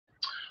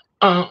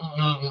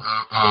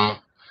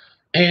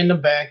And the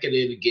back of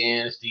it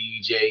again, it's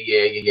DJ.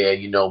 Yeah.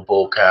 You know,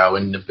 Bull Cow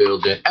in the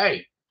building.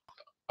 Hey,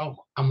 oh,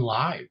 I'm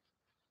live.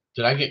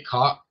 Did I get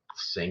caught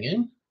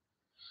singing?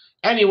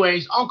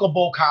 Anyways, Uncle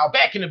Bull Cow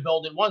back in the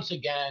building once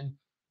again.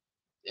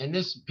 And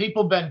this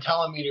people been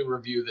telling me to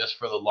review this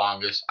for the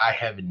longest. I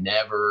have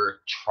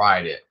never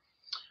tried it.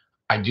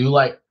 I do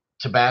like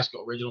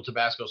Tabasco, original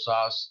Tabasco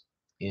sauce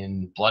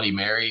in Bloody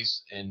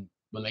Marys. And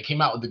when they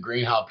came out with the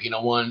green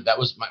jalapeno one, that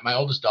was my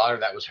oldest daughter.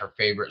 That was her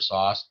favorite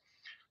sauce.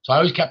 So I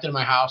always kept it in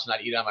my house and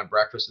I'd eat it on my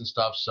breakfast and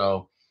stuff.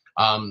 So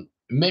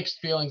mixed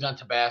feelings on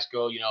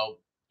Tabasco, you know,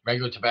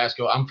 regular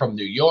Tabasco. I'm from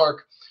New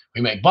York.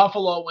 We make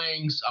buffalo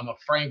wings. I'm a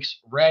Frank's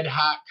Red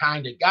Hot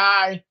kind of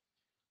guy.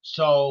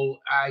 So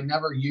I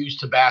never used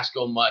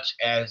Tabasco much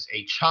as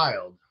a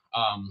child.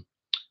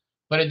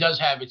 But it does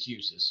have its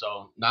uses.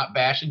 So not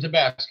bashing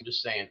Tabasco,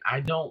 just saying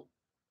I don't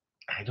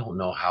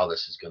know how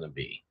this is gonna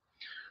be.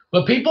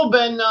 But people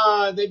been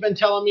they've been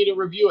telling me to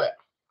review it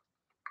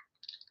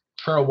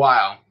for a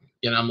while.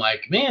 And I'm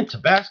like, man,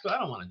 Tabasco, I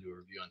don't want to do a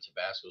review on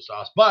Tabasco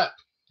sauce. But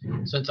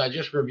since I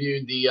just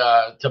reviewed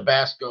the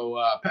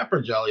Tabasco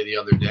pepper jelly the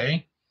other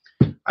day,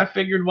 I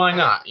figured why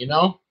not, you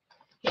know?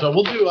 So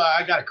we'll do,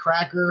 I got a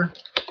cracker.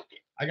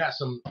 I got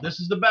some, this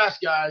is the best,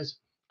 guys,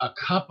 a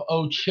cup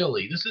o'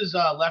 chili. This is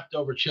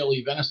leftover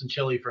chili, venison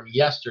chili from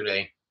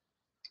yesterday.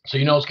 So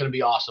you know it's going to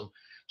be awesome.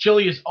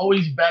 Chili is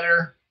always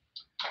better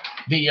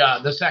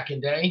the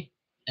second day.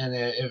 And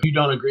if you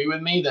don't agree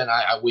with me, then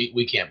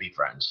we can't be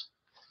friends.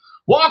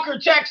 Walker,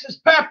 Texas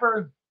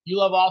pepper. You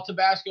love all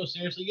Tabasco?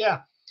 Seriously?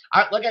 Yeah.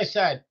 Like I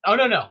said, oh,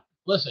 no.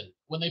 Listen,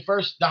 when they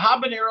first, the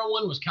habanero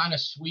one was kind of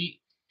sweet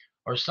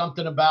or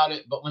something about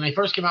it. But when they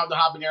first came out with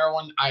the habanero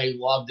one, I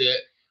loved it.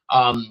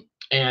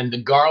 And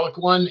the garlic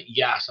one,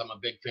 yes, I'm a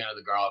big fan of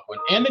the garlic one.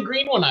 And the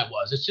green one I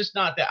was. It's just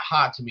not that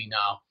hot to me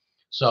now.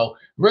 So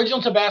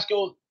original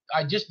Tabasco,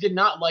 I just did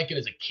not like it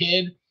as a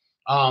kid.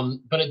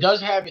 But it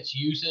does have its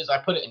uses. I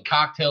put it in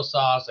cocktail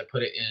sauce. I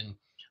put it in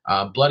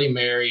Bloody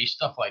Mary,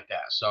 stuff like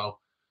that. So,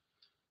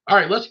 all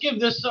right, let's give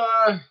this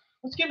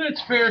let's give it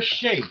its fair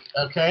shake,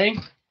 okay?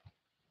 At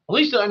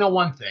least I know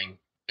one thing.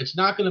 It's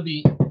not going to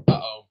be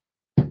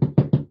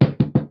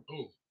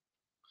Ooh.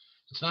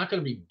 It's not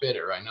going to be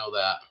bitter. I know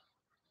that.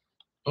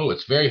 Oh,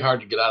 it's very hard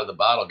to get out of the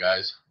bottle,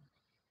 guys.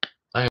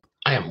 I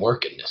am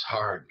working this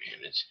hard, man.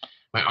 It's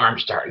my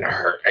arm's starting to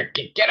hurt.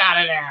 Get out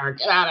of there.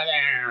 Get out of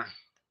there.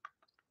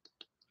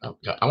 Oh,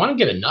 God. I want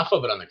to get enough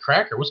of it on the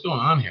cracker. What's going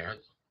on here?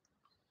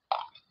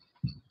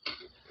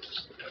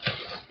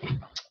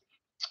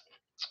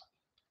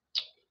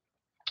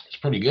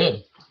 Pretty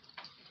good.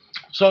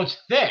 So it's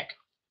thick.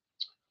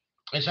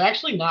 It's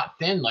actually not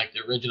thin like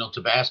the original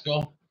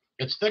Tabasco.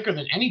 It's thicker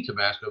than any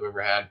Tabasco I've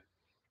ever had.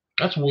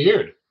 That's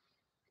weird.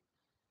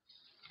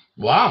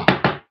 Wow.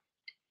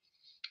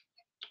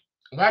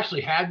 I've actually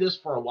had this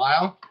for a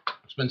while.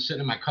 It's been sitting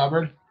in my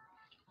cupboard.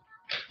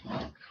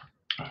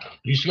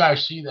 You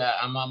guys see that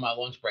I'm on my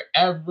lunch break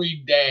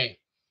every day.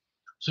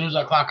 As soon as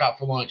I clock out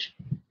for lunch,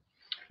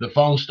 the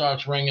phone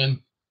starts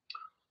ringing.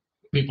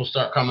 People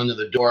start coming to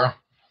the door.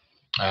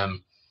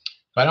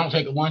 If I don't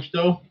take a lunch,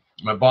 though,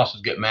 my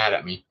bosses get mad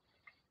at me.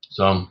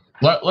 So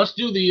let's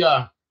do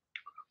the,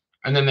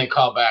 and then they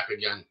call back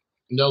again.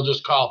 And they'll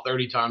just call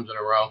 30 times in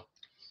a row.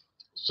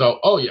 So,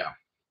 oh yeah,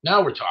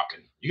 now we're talking.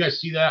 You guys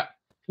see that?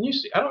 Can you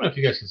see? I don't know if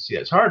you guys can see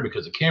that. It's hard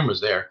because the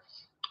camera's there.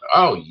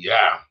 Oh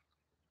yeah.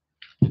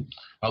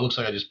 Oh, it looks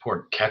like I just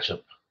poured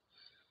ketchup.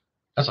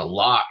 That's a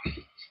lot.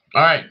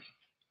 All right.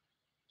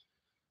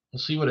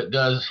 Let's see what it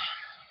does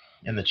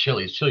in the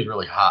chili. It's chili's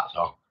really hot,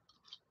 so.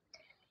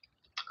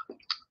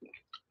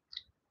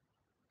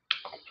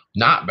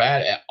 Not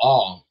bad at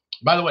all.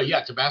 By the way,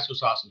 yeah, Tabasco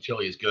sauce and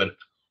chili is good.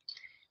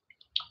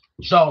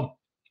 So,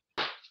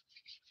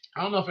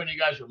 I don't know if any of you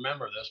guys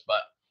remember this,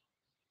 but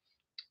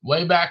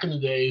way back in the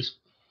days,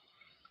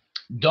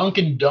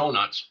 Dunkin'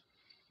 Donuts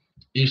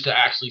used to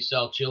actually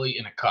sell chili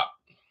in a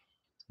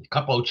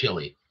cup o'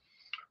 chili.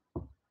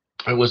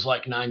 It was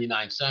like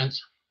 99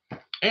 cents.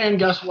 And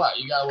guess what?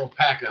 You got a little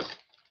pack of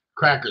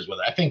crackers with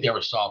it. I think they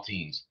were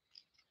saltines.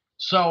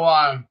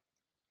 So,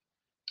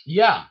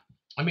 yeah.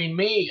 I mean,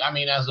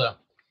 as a,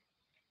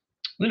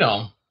 you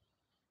know,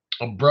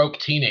 a broke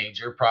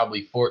teenager,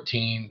 probably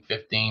 14,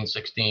 15,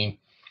 16,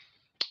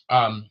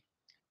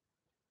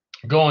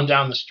 going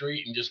down the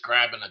street and just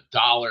grabbing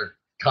 $1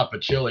 cup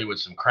of chili with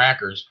some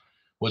crackers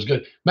was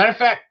good. Matter of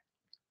fact,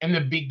 in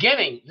the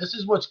beginning, this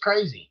is what's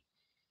crazy.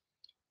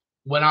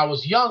 When I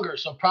was younger,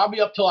 so probably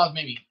up till I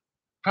was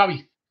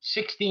probably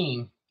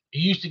 16,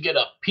 you used to get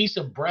a piece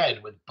of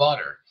bread with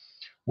butter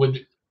with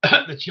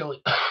the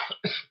chili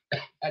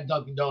at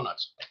Dunkin'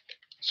 Donuts.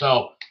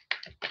 So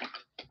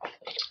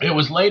it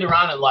was later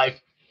on in life,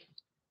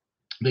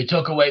 they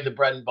took away the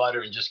bread and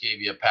butter and just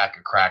gave you a pack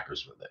of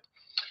crackers with it.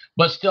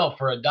 But still,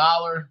 for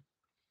 $1,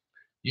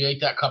 you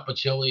ate that cup of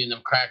chili and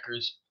them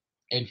crackers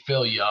and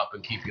fill you up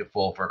and keep you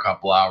full for a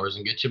couple hours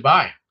and get you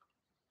by.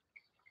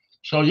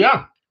 So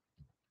yeah.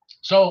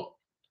 So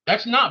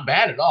that's not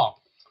bad at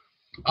all.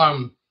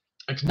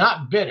 It's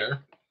not bitter.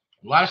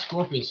 A lot of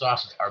scorpion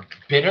sauces are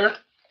bitter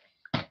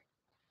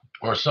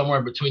or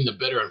somewhere between the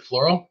bitter and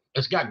floral.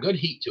 It's got good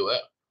heat to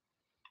it.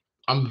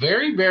 I'm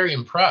very, very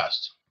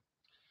impressed.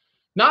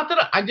 Not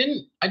that I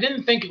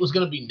didn't think it was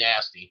going to be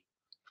nasty.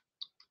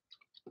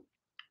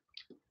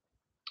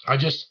 I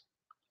just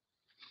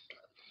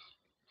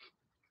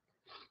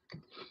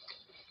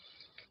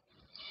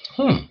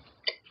I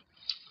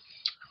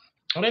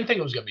didn't think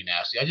it was going to be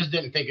nasty. I just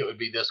didn't think it would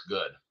be this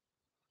good.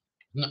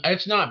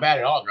 It's not bad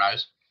at all,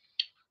 guys.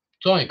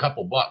 It's only a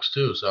couple bucks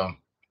too, so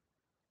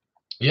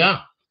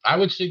yeah, I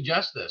would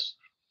suggest this.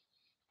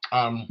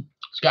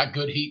 It's got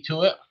good heat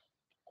to it.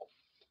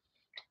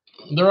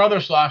 There are other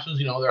sauces,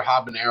 you know, they're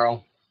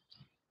habanero.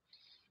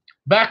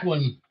 Back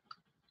when,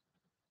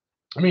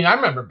 I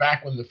remember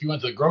back when if you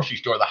went to the grocery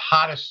store, the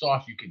hottest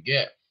sauce you could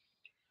get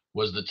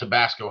was the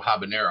Tabasco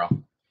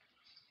habanero.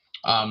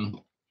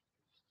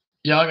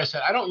 Yeah, like I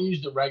said, I don't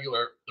use the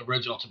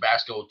original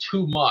Tabasco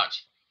too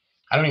much.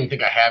 I don't even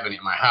think I have any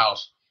at my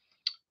house,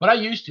 but I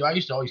used to. I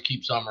used to always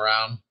keep some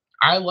around.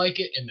 I like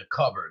it in the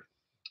cupboard.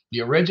 The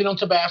original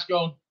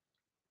Tabasco,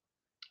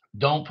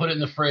 don't put it in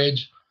the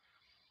fridge.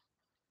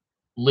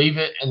 Leave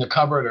it in the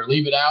cupboard or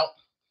leave it out,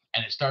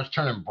 and it starts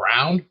turning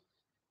brown.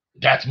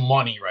 That's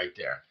money right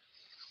there.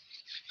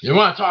 You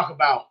want to talk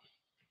about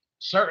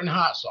certain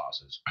hot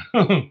sauces.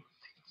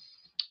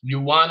 You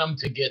want them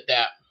to get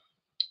that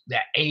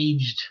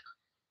aged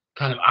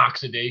kind of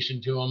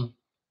oxidation to them.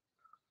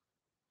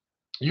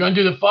 You going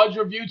to do the fudge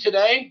review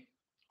today?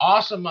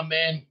 Awesome, my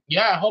man.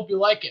 Yeah, I hope you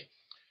like it.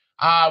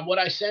 What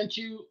I sent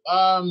you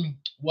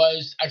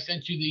was I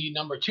sent you the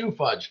number 2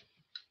 fudge.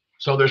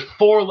 So there's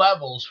 4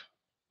 levels.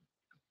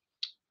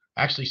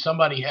 Actually,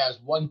 somebody has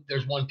one.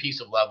 There's one piece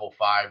of level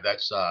 5.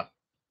 That's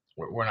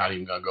we're not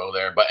even gonna go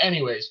there. But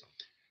anyways,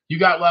 you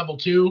got level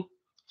 2.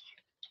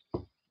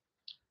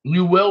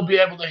 You will be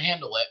able to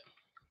handle it,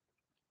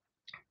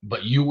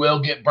 but you will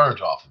get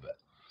burnt off of it.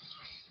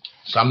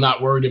 So I'm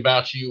not worried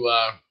about you,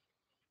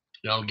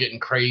 getting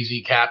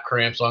crazy cap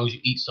cramps as long as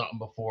you eat something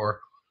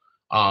before.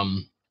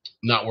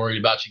 Not worried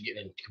about you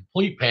getting in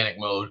complete panic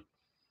mode,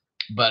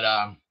 but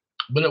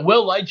it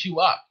will light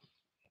you up.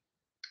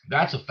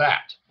 That's a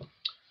fact.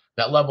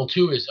 That level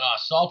 2 is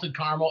salted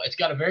caramel. It's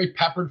got a very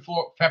pepper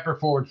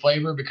forward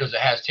flavor because it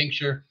has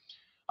tincture,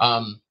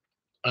 and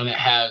it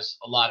has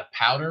a lot of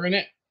powder in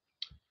it.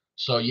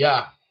 So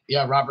yeah,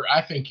 Robert,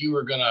 I think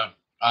you're gonna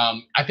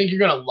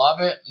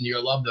love it, and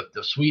you'll love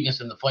the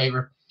sweetness and the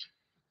flavor.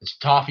 It's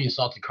toffee and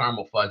salted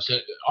caramel fudge.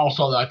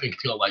 Also, I think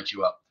it's gonna light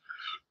you up.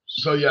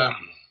 So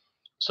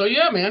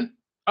yeah, man,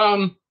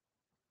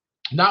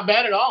 not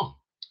bad at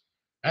all.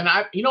 And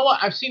you know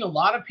what? I've seen a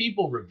lot of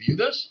people review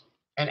this,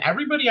 and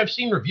everybody I've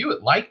seen review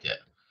it liked it.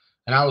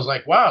 And I was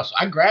like, wow. So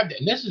I grabbed it,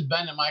 and this has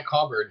been in my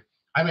cupboard.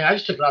 I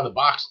just took it out of the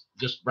box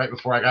just right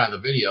before I got on the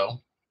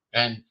video,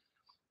 and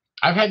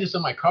I've had this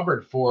in my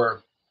cupboard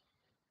for,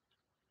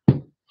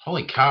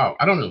 holy cow,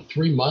 I don't know,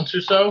 3 months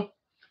or so.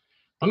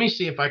 Let me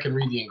see if I can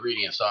read the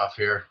ingredients off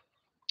here.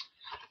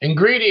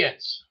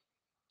 Ingredients: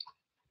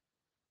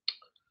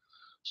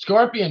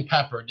 scorpion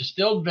pepper,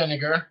 distilled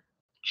vinegar,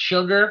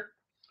 sugar,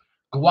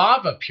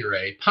 guava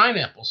puree,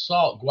 pineapple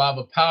salt,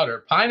 guava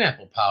powder,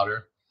 pineapple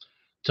powder,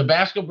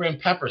 Tabasco brand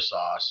pepper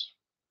sauce.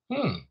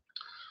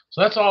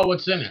 So that's all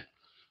what's in it.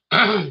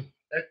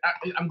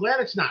 I'm glad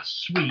it's not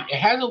sweet. It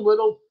has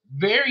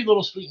very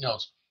little sweet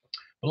notes.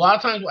 But a lot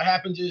of times what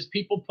happens is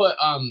people put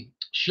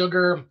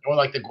sugar or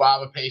like the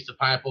guava paste, the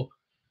pineapple.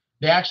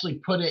 They actually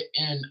put it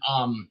in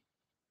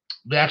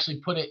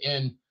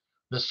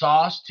the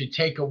sauce to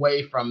take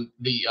away from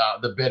the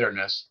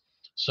bitterness.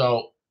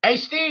 So, hey,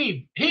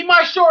 Steve, Heat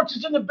My Shorts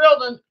is in the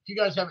building. If you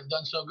guys haven't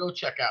done so, go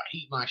check out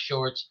Heat My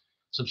Shorts.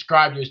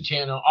 Subscribe to his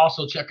channel.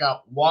 Also, check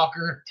out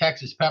Walker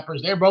Texas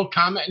Peppers. They're both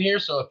commenting here,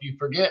 so if you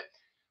forget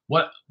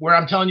where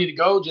I'm telling you to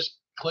go, just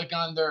click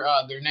on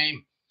their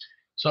name.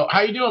 So,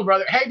 how you doing,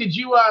 brother? Hey, did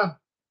you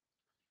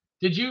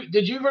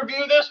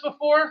review this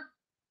before?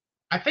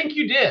 I think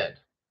you did.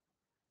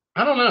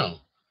 I don't know.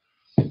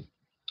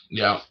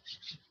 Yeah.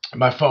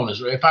 My phone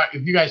is,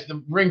 if you guys,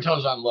 the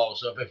ringtone's on low,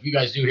 so if you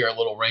guys do hear a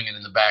little ringing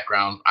in the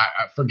background,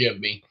 I forgive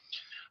me.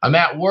 I'm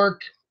at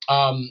work.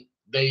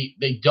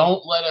 They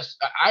don't let us.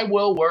 I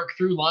will work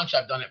through lunch.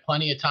 I've done it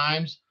plenty of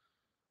times,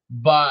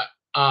 but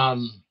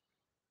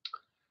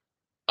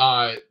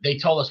they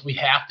told us we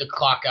have to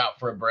clock out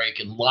for a break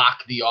and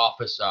lock the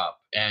office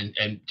up and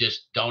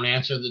just don't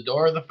answer the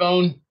door or the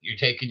phone. You're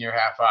taking your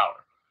half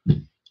hour.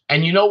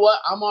 And you know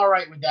what? I'm all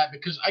right with that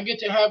because I get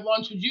to have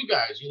lunch with you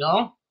guys, you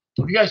know?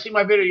 If you guys see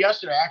my video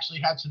yesterday, I actually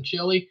had some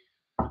chili.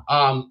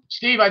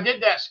 Steve, I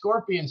did that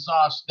scorpion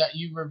sauce that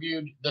you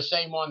reviewed, the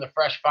same one, the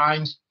Fresh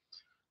Finds.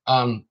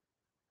 It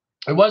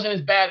wasn't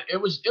as bad. It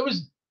was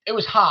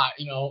hot,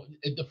 you know.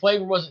 The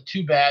flavor wasn't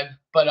too bad,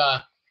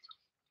 but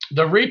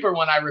the Reaper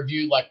one I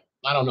reviewed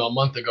I don't know, a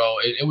month ago,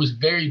 it was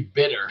very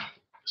bitter.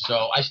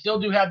 So I still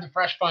do have the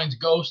Fresh Finds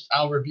Ghost.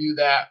 I'll review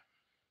that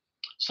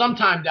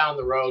sometime down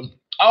the road.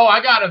 Oh,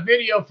 I got a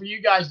video for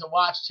you guys to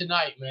watch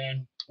tonight,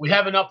 man. We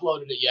haven't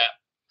uploaded it yet.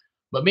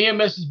 But me and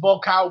Mrs.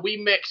 Bulkow, we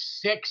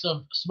mixed 6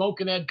 of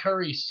Smokin' Ed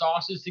Curry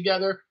sauces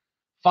together.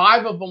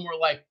 5 of them were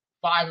like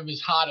 5 of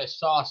his hottest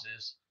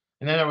sauces.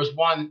 And then there was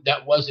one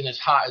that wasn't as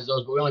hot as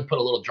those, but we only put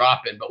a little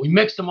drop in. But we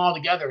mixed them all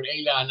together and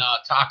ate on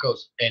tacos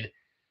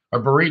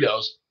or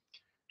burritos.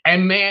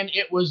 And man,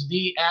 it was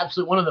the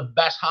absolute one of the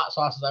best hot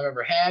sauces I've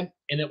ever had.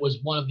 And it was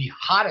one of the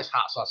hottest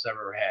hot sauces I've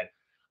ever had.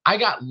 I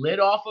got lit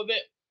off of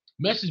it.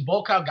 Mrs.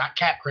 Bulkow got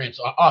cat cramps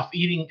off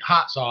eating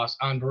hot sauce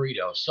on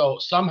burritos. So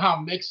somehow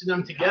mixing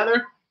them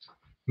together,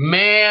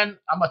 man,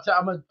 I'm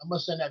gonna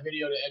send that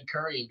video to Ed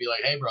Curry and be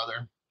like, hey,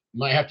 brother, you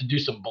might have to do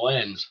some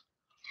blends.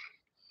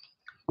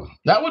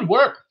 That would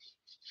work.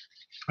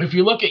 If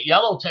you look at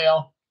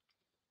Yellowtail,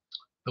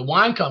 the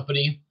wine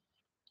company,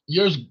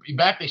 years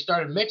back, they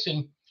started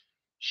mixing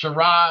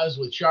Shiraz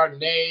with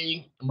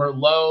Chardonnay,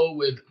 Merlot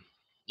with,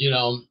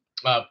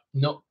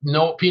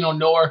 no Pinot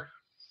Noir.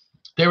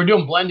 They were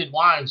doing blended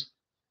wines,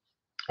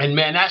 and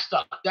man, that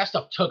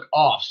stuff took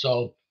off.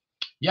 So,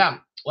 yeah,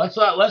 let's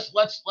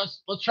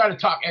try to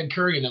talk Ed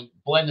Curry and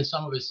blending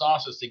some of his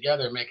sauces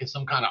together, making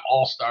some kind of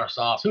all-star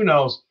sauce. Who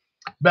knows?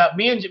 But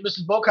me and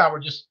Mrs. Bulkow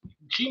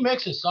she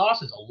mixes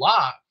sauces a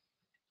lot,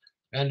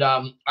 and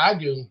I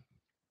do.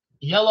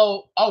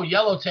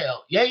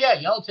 Yellowtail. Yeah,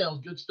 Yellowtail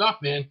is good stuff,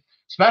 man.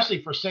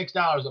 Especially for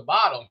 $6 a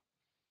bottle.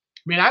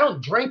 I mean, I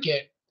don't drink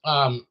it.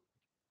 I'll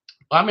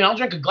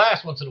drink a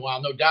glass once in a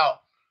while, no doubt.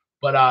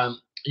 But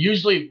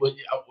usually with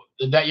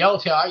that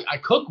Yellowtail, I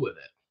cook with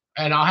it,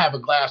 and I'll have a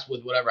glass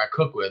with whatever I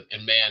cook with,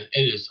 and man,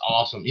 it is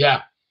awesome.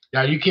 Yeah,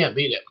 you can't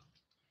beat it.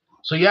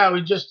 So yeah,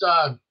 we just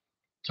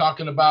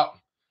talking about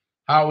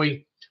how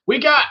we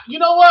got. You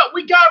know what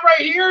we got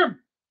right here?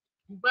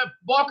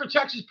 Walker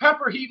Texas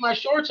Pepper Heat My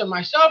Shorts and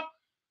myself.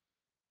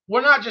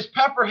 We're not just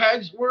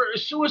pepperheads. We're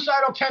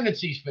Suicidal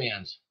Tendencies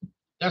fans.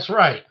 That's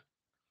right.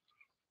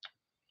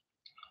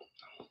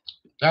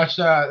 That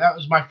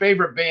was my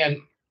favorite band.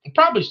 It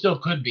probably still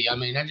could be. I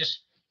mean,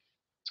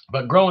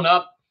 but growing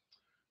up,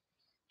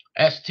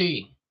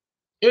 ST.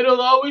 It'll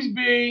always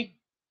be.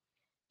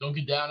 Don't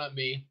get down on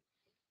me,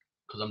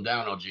 because I'm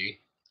down, OG.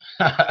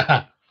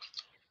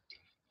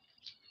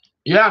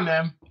 Yeah,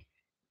 man.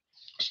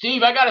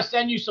 Steve, I got to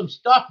send you some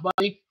stuff,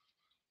 buddy.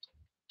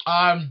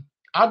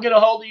 I'll get a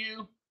hold of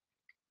you,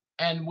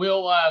 and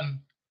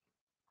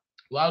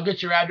I'll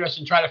get your address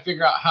and try to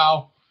figure out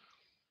how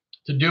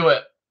to do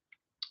it.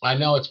 I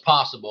know it's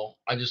possible.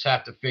 I just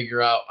have to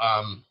figure out,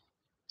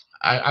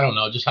 I don't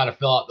know, just how to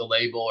fill out the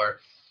label, or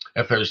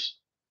if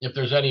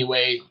there's any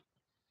way.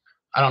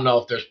 I don't know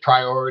if there's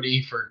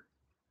priority for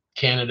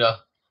Canada,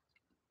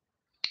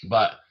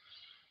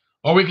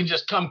 or we can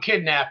just come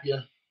kidnap you.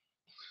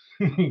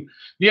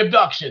 The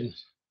abduction.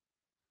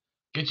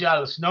 Get you out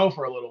of the snow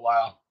for a little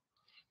while.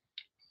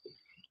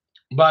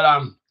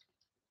 But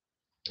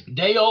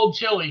day old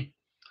chili,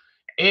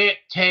 it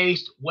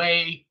tastes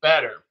way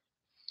better.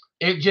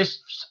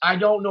 I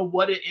don't know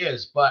what it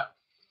is, but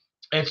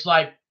it's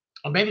like,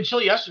 I made the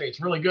chili yesterday. It's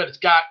really good. It's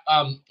got,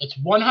 it's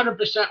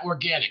 100%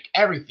 organic,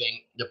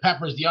 everything. The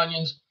peppers, the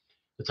onions,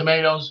 the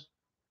tomatoes,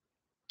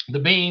 the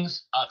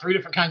beans, 3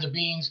 different kinds of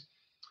beans.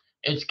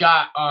 It's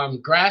got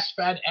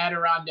grass-fed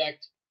Adirondack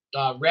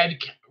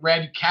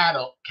red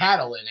cattle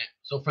in it,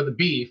 so for the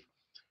beef.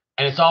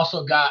 And it's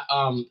also got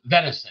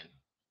venison,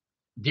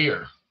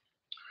 deer.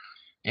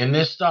 And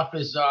this stuff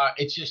is,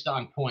 it's just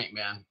on point,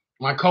 man.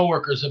 My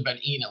coworkers have been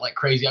eating it like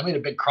crazy. I made a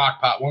big crock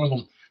pot. One of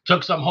them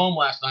took some home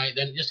last night,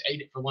 then just ate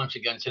it for lunch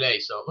again today.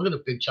 So look at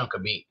the big chunk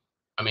of meat.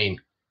 I mean,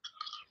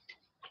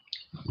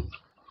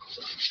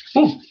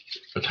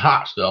 it's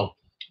hot still.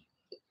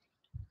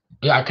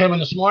 Yeah, I came in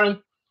this morning,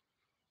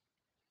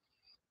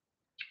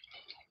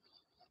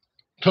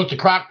 took the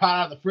crock pot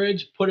out of the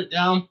fridge, put it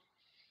down,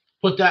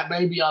 put that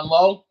baby on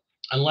low,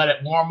 and let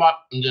it warm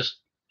up, and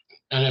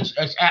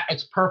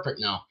it's perfect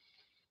now.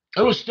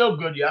 It was still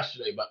good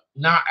yesterday, but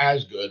not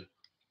as good.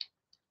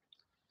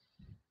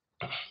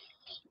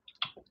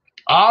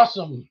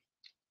 Awesome.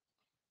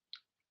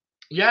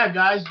 Yeah,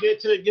 guys,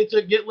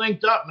 get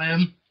linked up,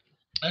 man.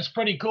 That's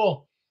pretty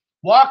cool.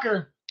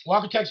 Walker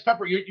Texas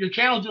Pepper, your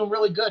channel's doing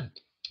really good.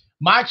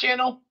 My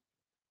channel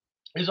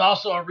is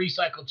also a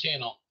recycled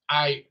channel.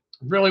 I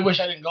really wish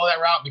I didn't go that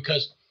route,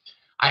 because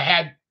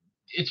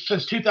it's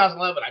since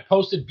 2011. I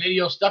posted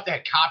videos, stuff that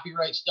had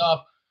copyright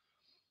stuff,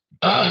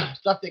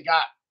 stuff that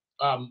got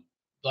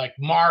like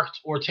marked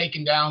or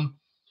taken down.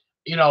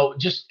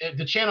 Just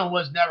the channel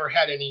never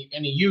had any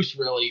use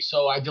really.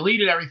 So I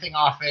deleted everything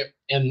off it,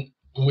 and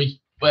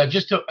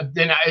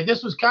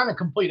this was kind of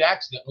complete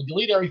accident. We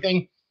deleted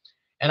everything,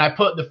 and I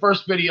put the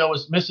first video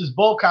was Mrs.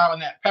 Bulkow in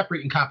that pepper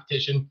eating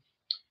competition.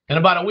 And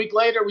about a week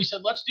later, we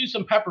said, let's do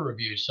some pepper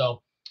reviews.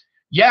 So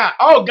yeah.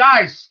 Oh,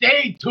 guys,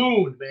 stay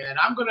tuned, man.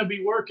 I'm going to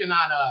be working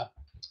on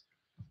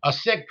a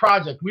sick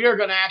project. We are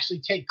going to actually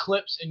take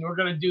clips, and we're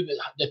going to do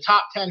the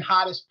top 10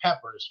 hottest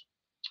peppers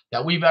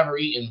that we've ever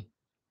eaten.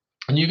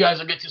 And you guys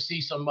will get to see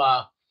some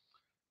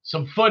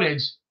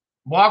footage.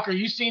 Walker,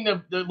 you seen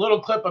the little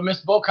clip of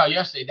Miss Bulkow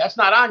yesterday. That's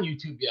not on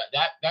YouTube yet.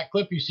 That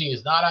clip you've seen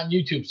is not on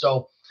YouTube.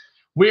 So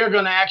we are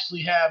going to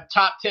actually have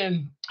top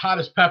 10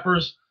 hottest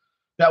peppers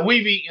that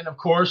we've eaten, of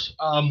course.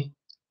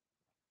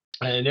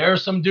 And there are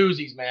some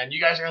doozies, man.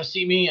 You guys are going to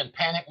see me in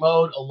panic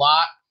mode a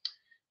lot.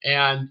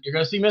 And you're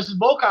going to see Mrs.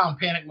 Boca in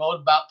panic mode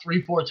about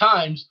 3-4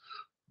 times.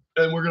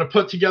 And we're going to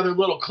put together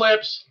little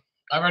clips.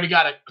 I've already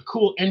got a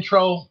cool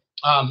intro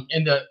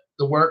in the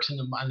works in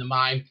the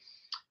mind.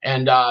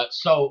 And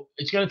so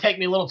it's going to take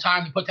me a little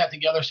time to put that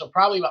together. So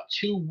probably about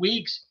 2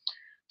 weeks.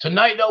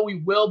 Tonight, though,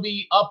 we will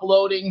be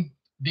uploading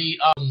the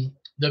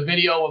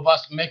video of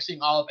us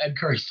mixing all of Ed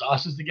Curry's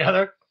sauces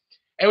together.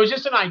 It was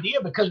just an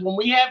idea because when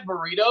we have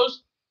burritos,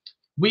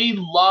 we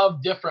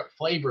love different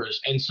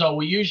flavors. And so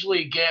we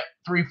usually get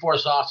 3-4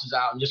 sauces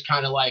out and just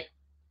kind of like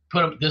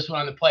put this one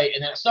on the plate.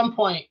 And then at some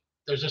point,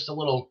 there's just a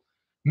little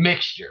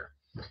mixture.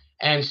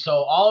 And so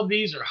all of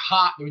these are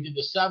hot. We did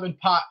the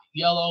 7-pot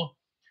yellow,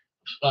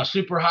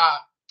 super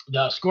hot,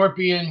 the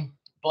scorpion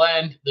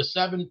blend,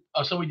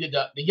 so we did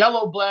the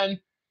yellow blend,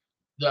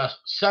 the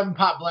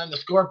 7-pot blend, the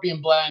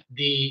scorpion blend,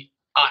 the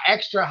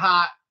extra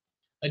hot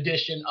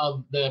edition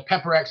of the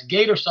Pepper X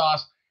Gator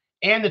sauce,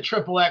 and the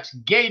Triple X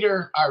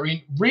Gator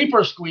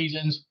Reaper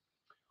squeezins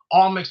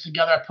all mixed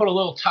together. I put a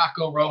little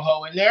taco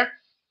rojo in there,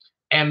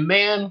 and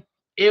man,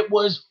 it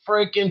was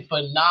freaking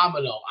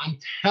phenomenal. I'm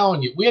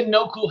telling you, we had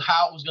no clue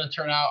how it was going to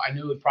turn out. I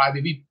knew it would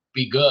probably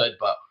be good,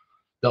 but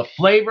the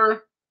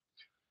flavor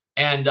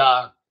and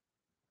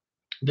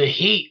the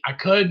heat, I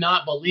could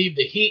not believe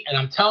the heat. And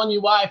I'm telling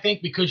you why. I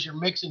think because you're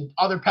mixing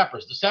other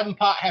peppers. The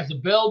 7-pot has the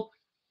build.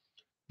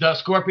 The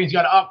scorpion's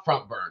got an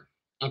upfront burn.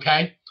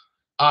 Okay.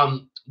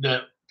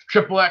 The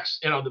Triple X,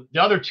 the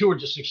other two are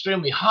just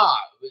extremely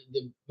hot,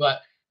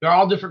 but they're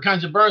all different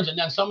kinds of burns. And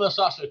then some of the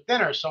sauces are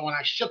thinner. So when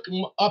I shook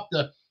them up,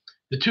 the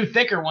 2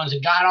 thicker ones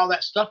and got all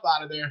that stuff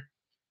out of there,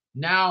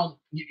 now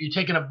you're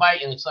taking a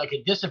bite and it's like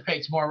it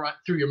dissipates more right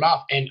through your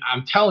mouth. And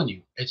I'm telling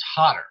you, it's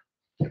hotter.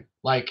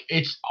 Like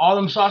it's all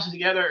them sauces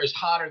together is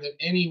hotter than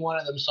any one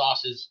of them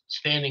sauces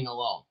standing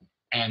alone.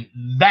 And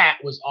that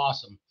was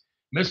awesome.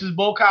 Mrs.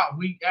 Boca,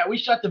 we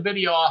shut the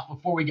video off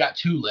before we got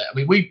too lit. I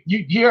mean,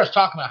 you hear us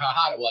talking about how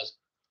hot it was.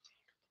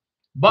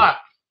 But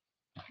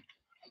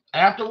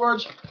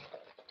afterwards,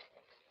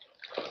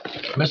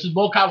 Mrs.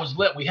 Boca was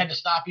lit. We had to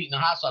stop eating the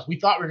hot sauce. We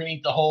thought we were going to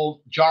eat the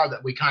whole jar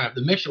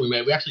the mixture we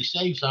made. We actually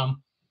saved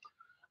some.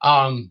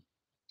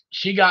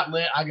 She got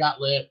lit, I got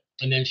lit,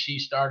 and then she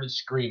started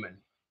screaming.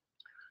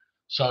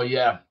 So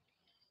yeah,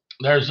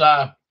 there's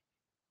a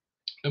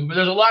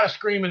lot of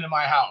screaming in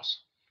my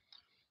house.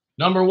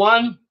 Number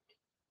one,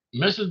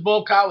 Mrs.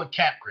 Boca with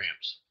cap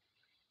cramps.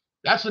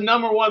 That's the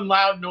number one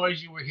loud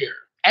noise you will hear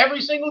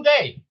every single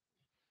day.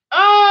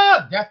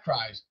 Death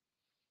cries.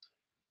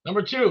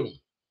 Number two,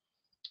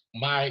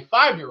 my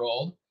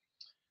 5-year-old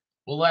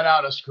will let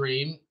out a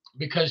scream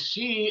because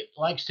she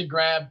likes to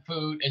grab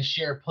food and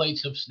share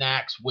plates of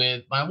snacks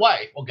with my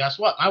wife. Well, guess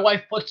what? My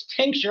wife puts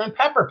tincture and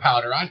pepper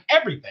powder on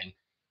everything.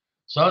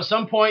 So at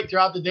some point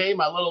throughout the day,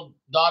 my little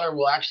daughter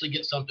will actually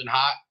get something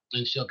hot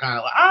and she'll kind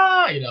of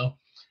like,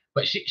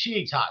 but she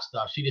eats hot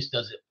stuff. She just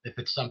does it if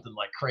it's something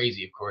like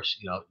crazy, of course,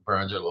 it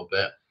burns her a little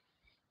bit.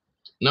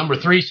 Number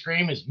 3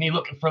 scream is me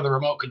looking for the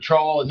remote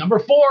control. And number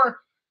 4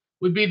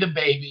 would be the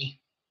baby.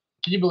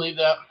 Can you believe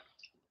that?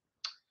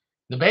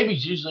 The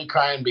baby's usually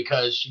crying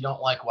because she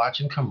don't like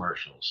watching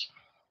commercials.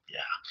 Yeah.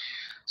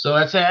 So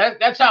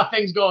that's how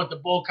things go at the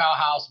Bull Cow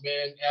house,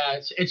 man. Yeah,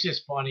 it's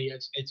just funny.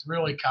 It's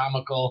really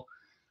comical.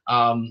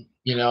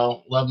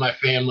 Love my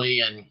family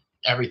and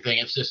everything.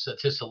 It's just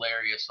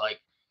hilarious. Like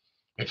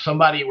if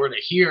somebody were to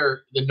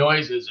hear the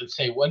noises and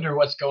say, wonder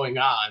what's going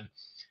on,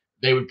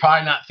 they would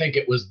probably not think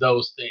it was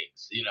those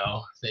things,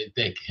 they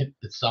think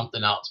it's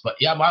something else. But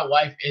yeah, my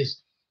wife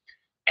is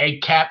a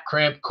cap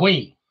cramp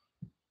queen.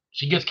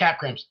 She gets cap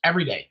cramps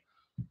every day.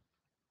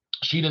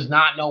 She does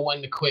not know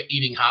when to quit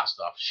eating hot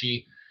stuff.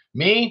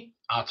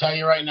 I'll tell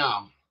you right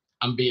now,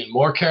 I'm being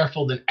more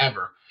careful than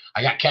ever.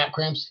 I got cap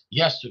cramps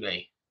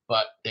yesterday,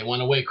 but they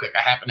went away quick.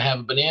 I happened to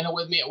have a banana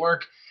with me at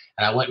work,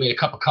 and I went and made a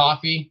cup of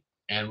coffee,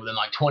 and within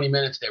like 20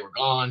 minutes, they were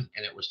gone,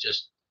 and it was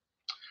just,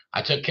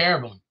 I took care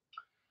of them.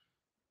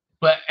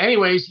 But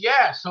anyways,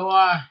 yeah, so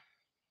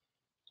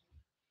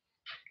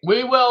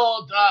we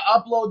will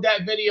upload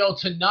that video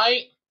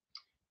tonight,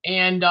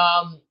 and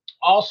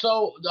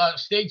also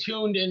stay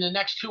tuned. In the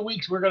next 2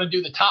 weeks, we're going to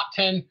do the top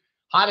 10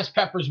 hottest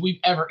peppers we've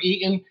ever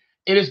eaten.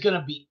 It is going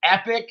to be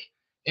epic.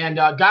 And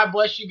God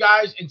bless you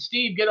guys. And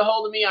Steve, get a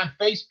hold of me on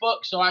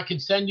Facebook so I can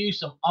send you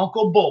some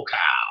Uncle Bull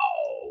Cow.